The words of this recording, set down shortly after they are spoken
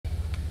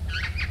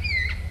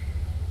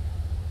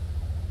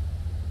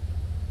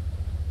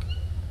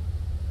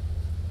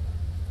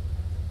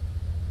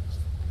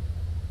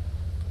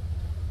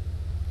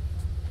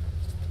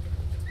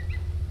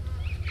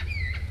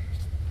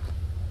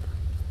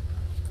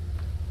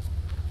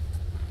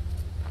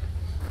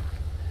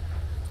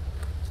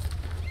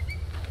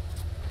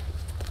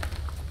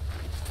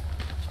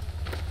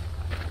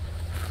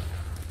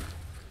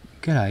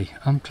G'day,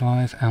 I'm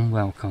Clive and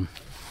welcome.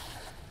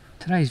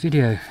 Today's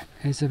video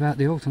is about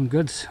the Alton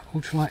Goods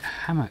Ultralight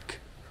Hammock.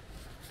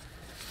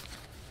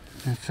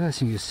 And the first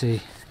thing you'll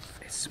see,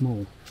 it's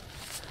small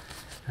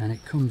and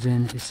it comes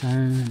in its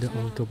own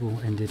little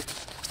double-ended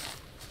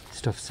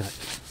stuff sack.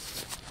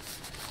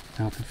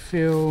 Now I can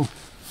feel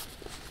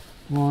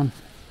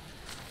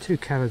two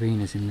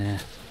carabiners in there.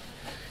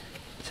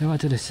 So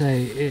what did I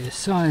say? The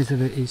size of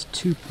it is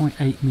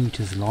 2.8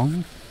 meters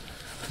long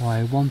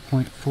by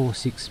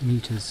 1.46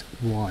 meters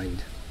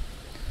wide.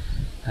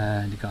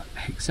 And you've got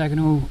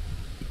hexagonal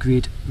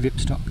grid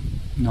ripstock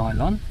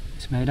nylon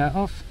it's made out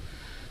of,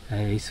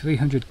 a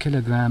 300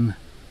 kilogram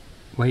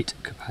weight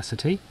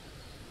capacity,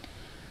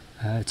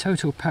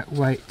 total pack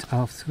weight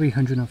of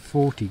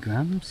 340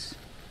 grams,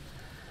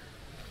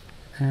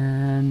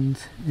 and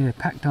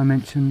pack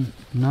dimension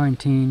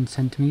 19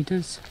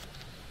 centimeters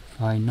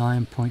by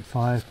 9.5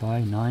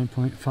 by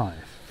 9.5.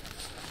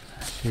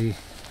 Actually,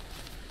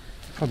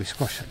 probably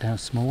squash that down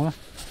smaller.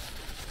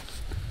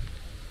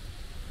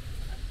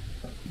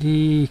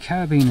 The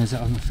carabiners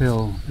that I can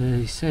fill,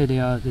 they say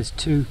there's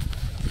two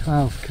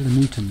 12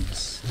 kilonewtons,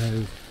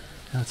 so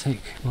they'll take,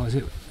 what is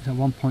it, is that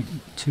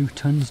 1.2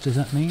 tons, does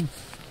that mean?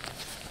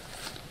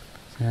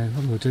 So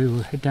what we'll do,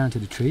 we'll head down to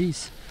the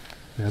trees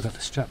where I've got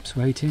the straps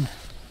waiting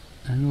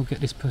and we'll get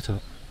this put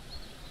up.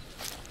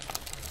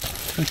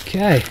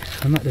 Okay,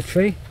 I'm at the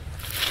tree,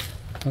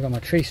 I've got my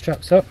tree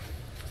straps up,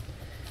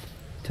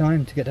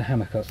 time to get the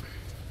hammock up.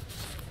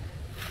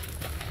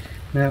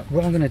 Now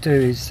what I'm going to do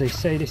is, they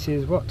say this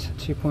is what,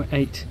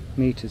 2.8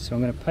 meters, so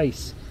I'm going to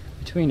pace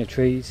between the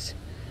trees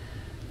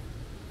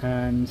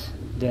and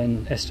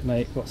then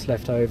estimate what's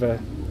left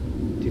over,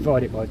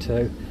 divide it by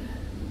 2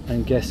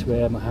 and guess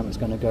where my hammock's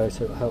going to go,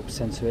 so it'll help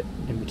center it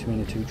in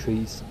between the two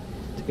trees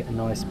to get a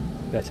nice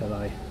better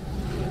lay.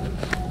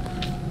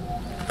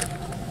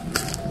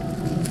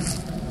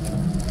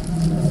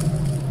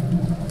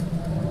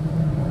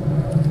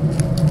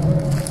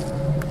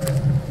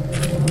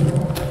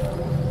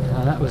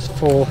 That was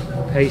 4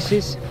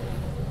 paces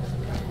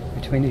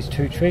between these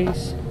two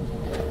trees.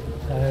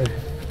 So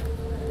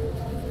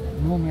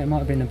normally it might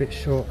have been a bit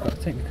short, but I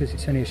think because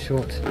it's only a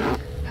short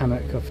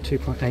hammock of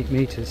 2.8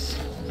 meters,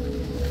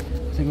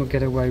 I think we'll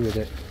get away with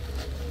it.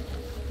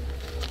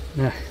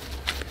 Now,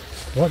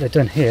 what they've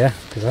done here,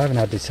 because I haven't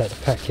had this out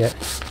the pack yet,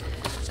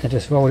 they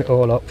just roll it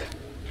all up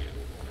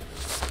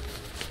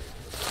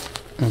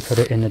and put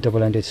it in the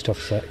double-ended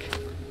stuff sack.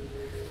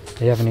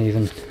 They haven't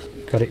even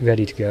got it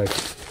ready to go.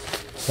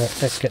 So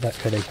let's get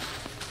that ready.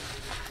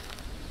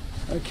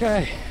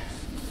 Okay,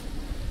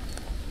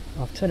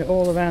 I've turned it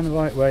all around the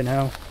right way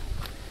now,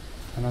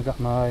 and I've got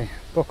my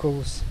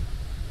buckles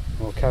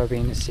or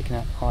carabiners sticking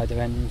out either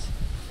ends.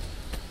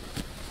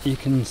 You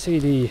can see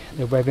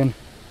the webbing.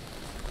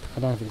 I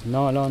don't know if it's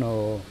nylon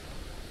or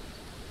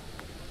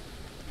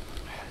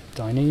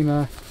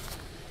Dyneema.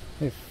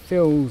 It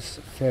feels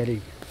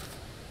fairly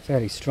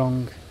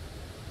strong.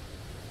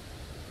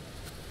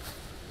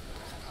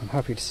 I'm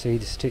happy to see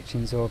the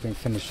stitching's all been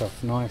finished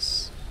off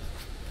nice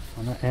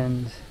on that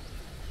end.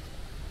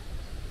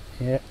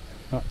 Yeah,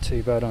 not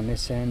too bad on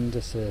this end,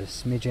 just a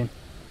smidgen.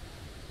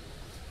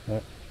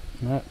 But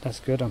no, that's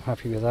good, I'm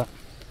happy with that.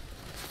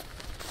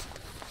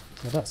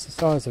 So that's the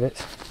size of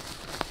it.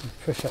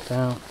 Push that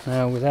down.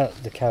 Now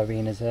without the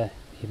carabiners there,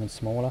 even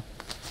smaller.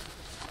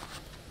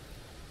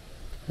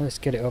 Let's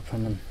get it up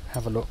and then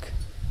have a look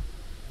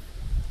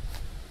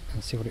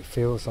and see what it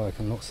feels like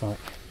and looks like.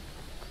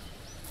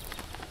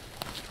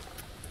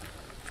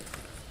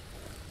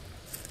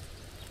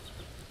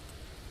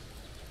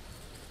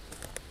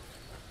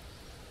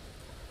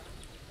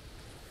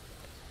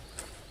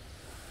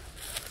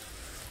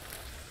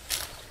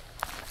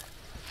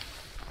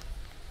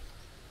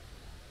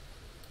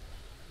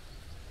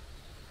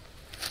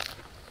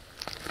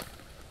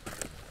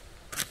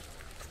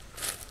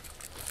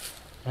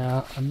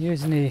 Now I'm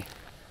using the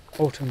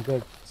Alton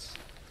Goods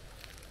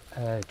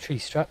tree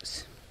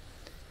straps,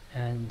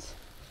 and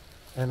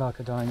they're like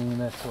a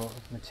Dyneema sort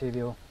of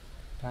material,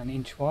 about 1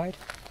 inch wide,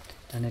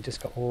 and they've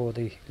just got all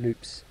the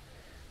loops.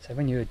 So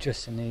when you're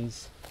adjusting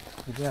these,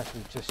 you'll be able to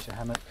adjust your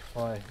hammock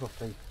by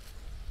roughly,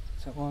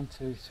 so 1,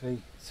 2,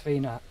 3,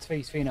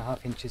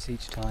 3.5 inches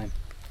each time.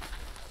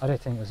 I don't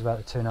think it was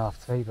about the 2.5,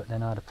 3, but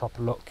then I had a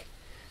proper look,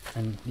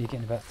 and you're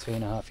getting about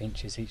 3.5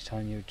 inches each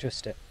time you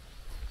adjust it.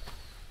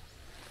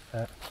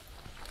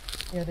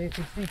 Yeah, they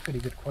seem pretty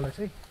good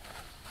quality.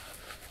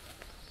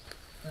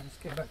 Let's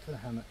get back to the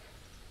hammock.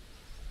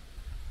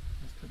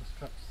 Let's put the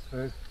straps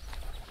through.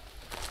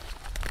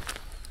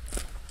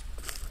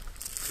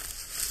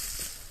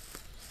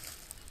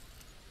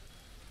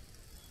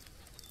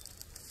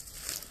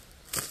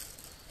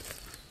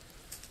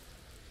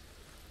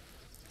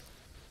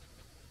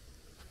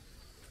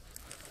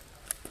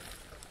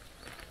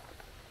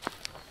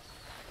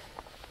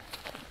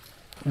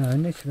 Now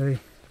initially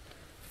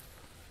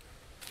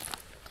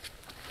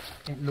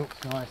it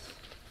looks nice.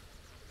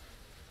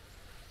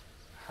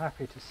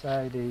 Happy to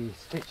say the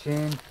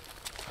stitching,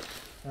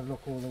 have a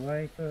look all the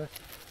way first.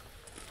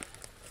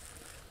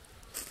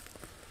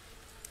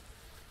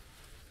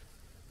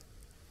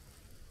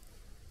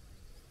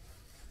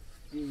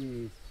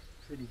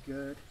 really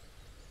good.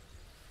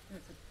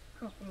 There's a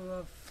couple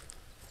of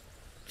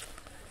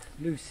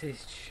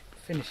loose-ish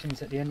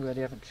finishings at the end where they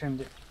haven't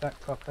trimmed it back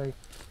properly,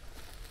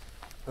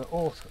 but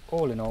all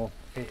in all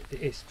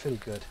it's pretty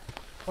good.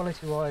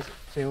 Quality wise it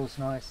feels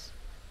nice.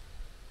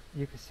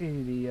 You can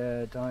see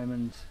the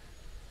diamond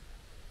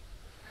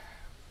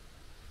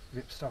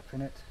ripstop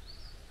in it.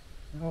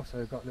 And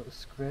also got little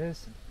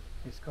squares,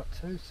 it's got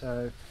two,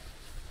 so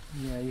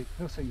yeah, you're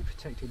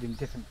protected in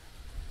different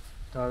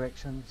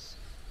directions.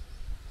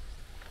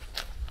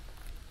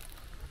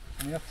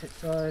 On the opposite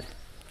side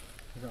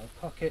we've got a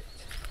pocket.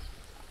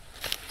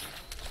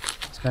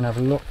 Let's go and have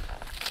a look.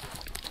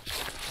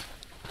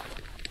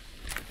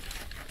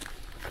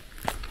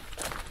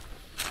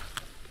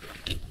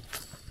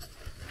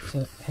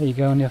 So here you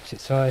go, on the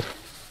opposite side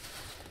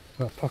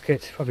got a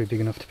pocket, probably big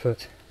enough to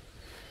put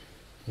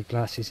your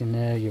glasses in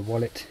there, your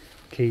wallet,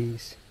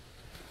 keys,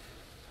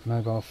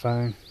 mobile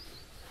phone,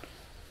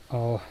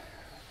 or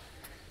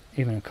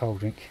even a cold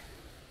drink.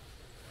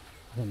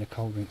 I think the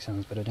cold drink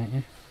sounds better, don't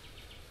you?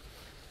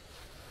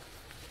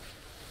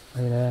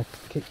 Right there,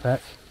 kick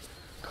back,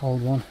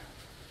 cold one,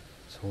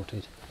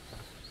 sorted.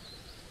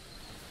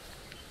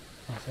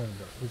 So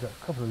we've got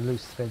a couple of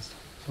loose threads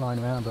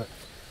flying around, but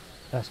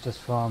that's just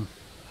from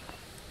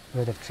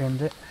where they've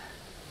trimmed it.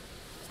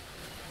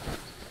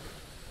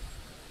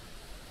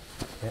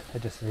 Yeah,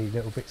 they're just the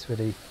little bits with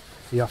the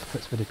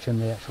offcuts where they trim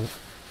the actual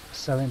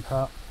sewing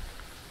part.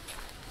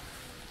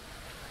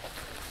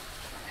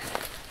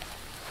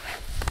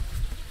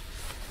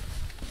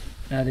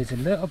 Now there's a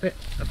little bit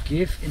of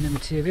give in the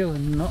material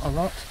and not a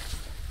lot,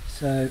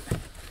 so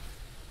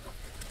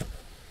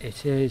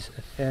it is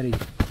a fairly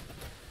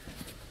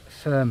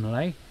firm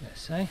lay,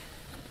 let's say.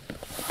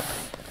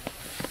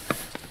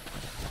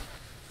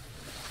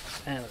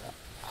 There we go.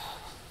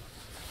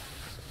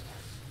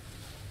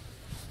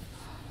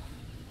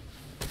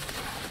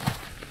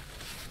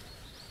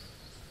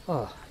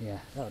 Oh yeah,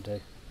 that'll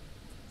do.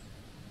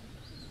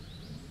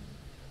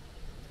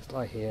 Just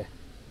lie here,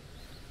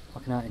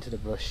 looking out into the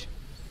bush.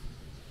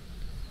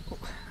 Oh,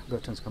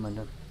 button's come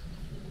undone.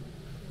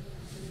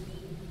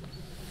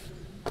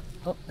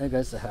 Oh, there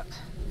goes the hat.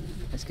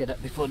 Let's get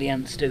up before the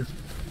ants do.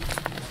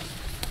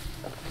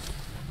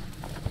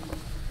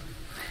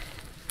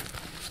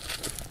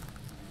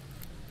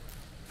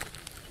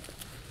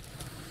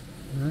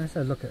 Now let's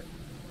have a look at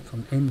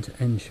from end to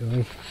end, shall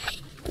we?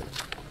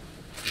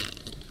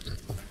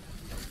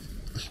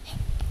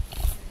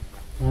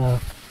 Now,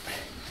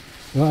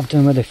 what I've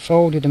done where they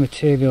folded the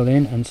material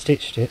in and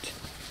stitched it,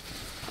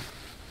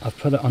 I've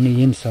put it on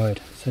the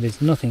inside, so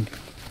there's nothing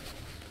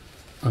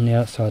on the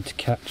outside to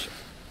catch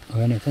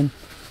or anything.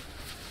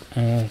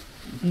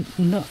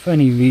 Not for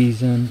any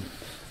reason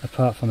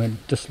apart from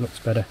it just looks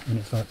better when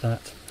it's like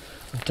that.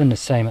 I've done the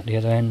same at the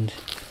other end.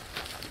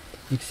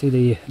 You can see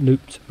the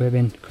looped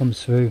webbing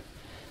comes through,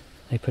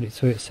 they put it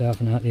through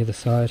itself and out the other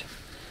side,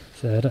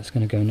 so that's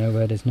going to go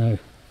nowhere. There's no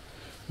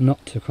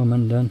knot to come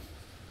undone.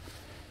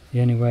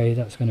 The only way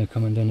that's going to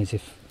come undone is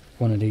if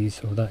one of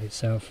these or that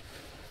itself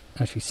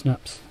actually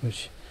snaps,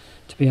 which,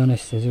 to be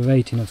honest, there's a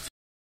rating of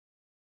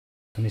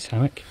on this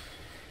hammock,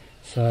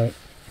 so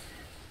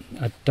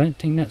I don't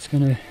think that's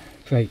going to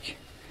break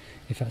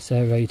if that's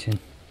their rating.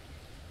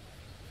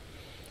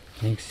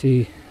 And you can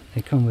see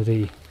they come with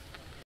the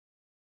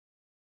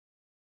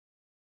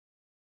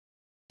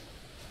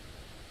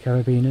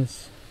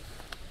carabiners,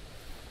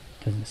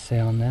 doesn't say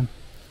on them,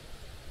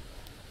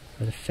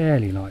 but they're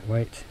fairly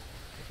lightweight,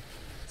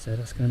 so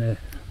that's going to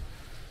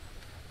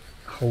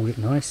hold it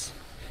nice.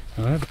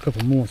 Now I have a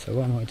couple more, so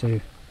what I might do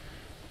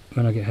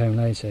when I get home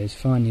later is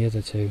find the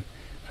other two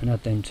and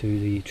add them to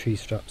the tree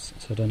straps,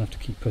 so I don't have to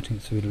keep putting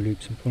it through the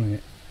loops and pulling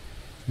it,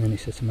 and then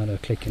it's just a matter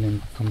of clicking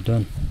and I'm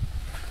done.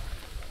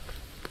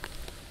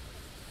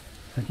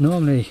 But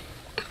normally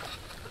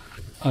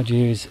I'd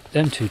use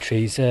them two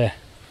trees there,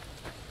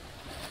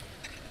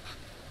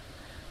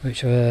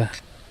 which are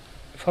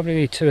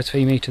probably 2 or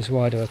 3 metres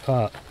wider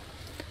apart.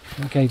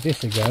 I gave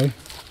this a go.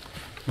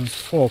 There's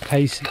 4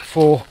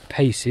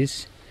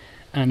 paces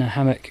and a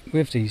hammock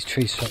with these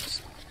tree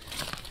straps.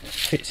 It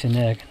fits in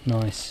there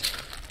nice.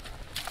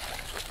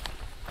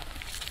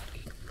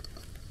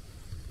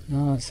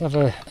 Now let's have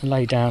a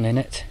lay down in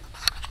it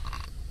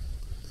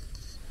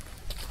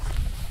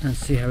and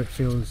see how it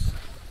feels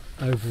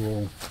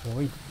overall, shall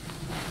we?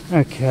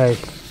 Okay,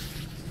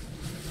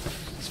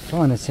 let's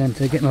find a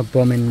centre, get my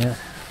bum in there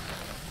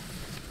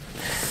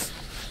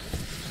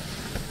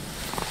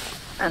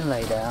and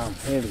lay down.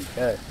 Here we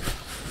go.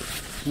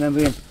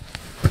 Remembering,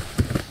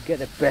 get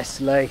the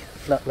best lay,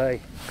 flat lay,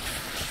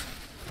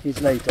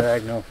 is lay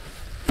diagonal.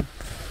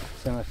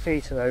 So my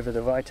feet are over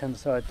the right hand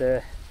side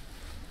there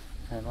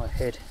and my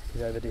head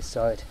is over this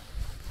side.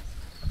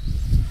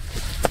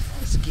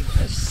 Let's give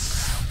it a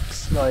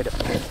slide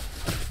up here.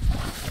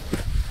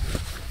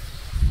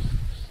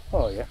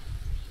 Oh yeah.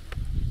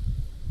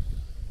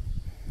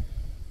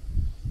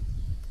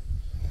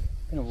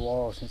 Been a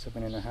while since I've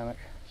been in a hammock.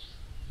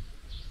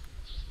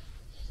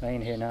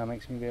 Laying here now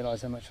makes me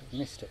realise how much I've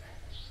missed it.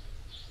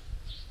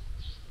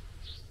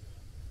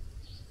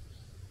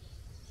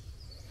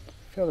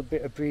 Feel a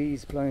bit of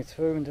breeze blowing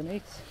through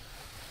underneath.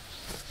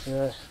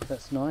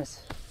 That's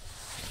nice.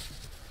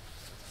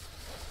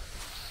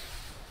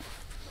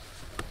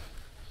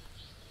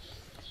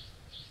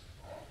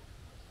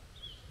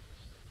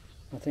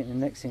 I think the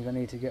next thing I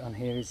need to get on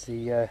here is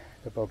the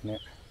bog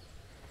net.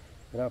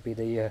 But that'll be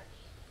the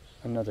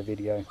another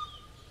video.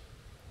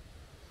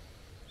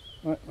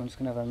 Right, I'm just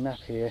going to have a nap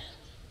here,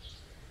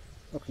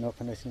 looking up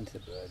and listening to the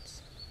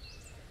birds.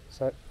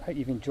 So, I hope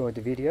you've enjoyed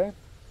the video,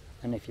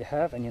 and if you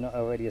have and you're not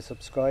already a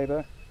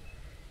subscriber,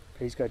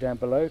 please go down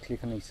below,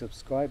 click on the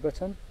subscribe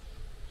button,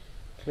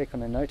 click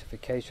on the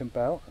notification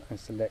bell and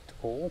select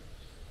all,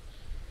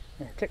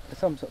 and click the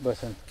thumbs up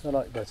button, the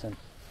like button.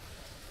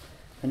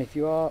 And if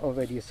you are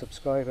already a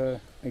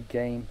subscriber,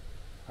 again,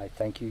 I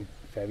thank you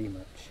very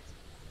much.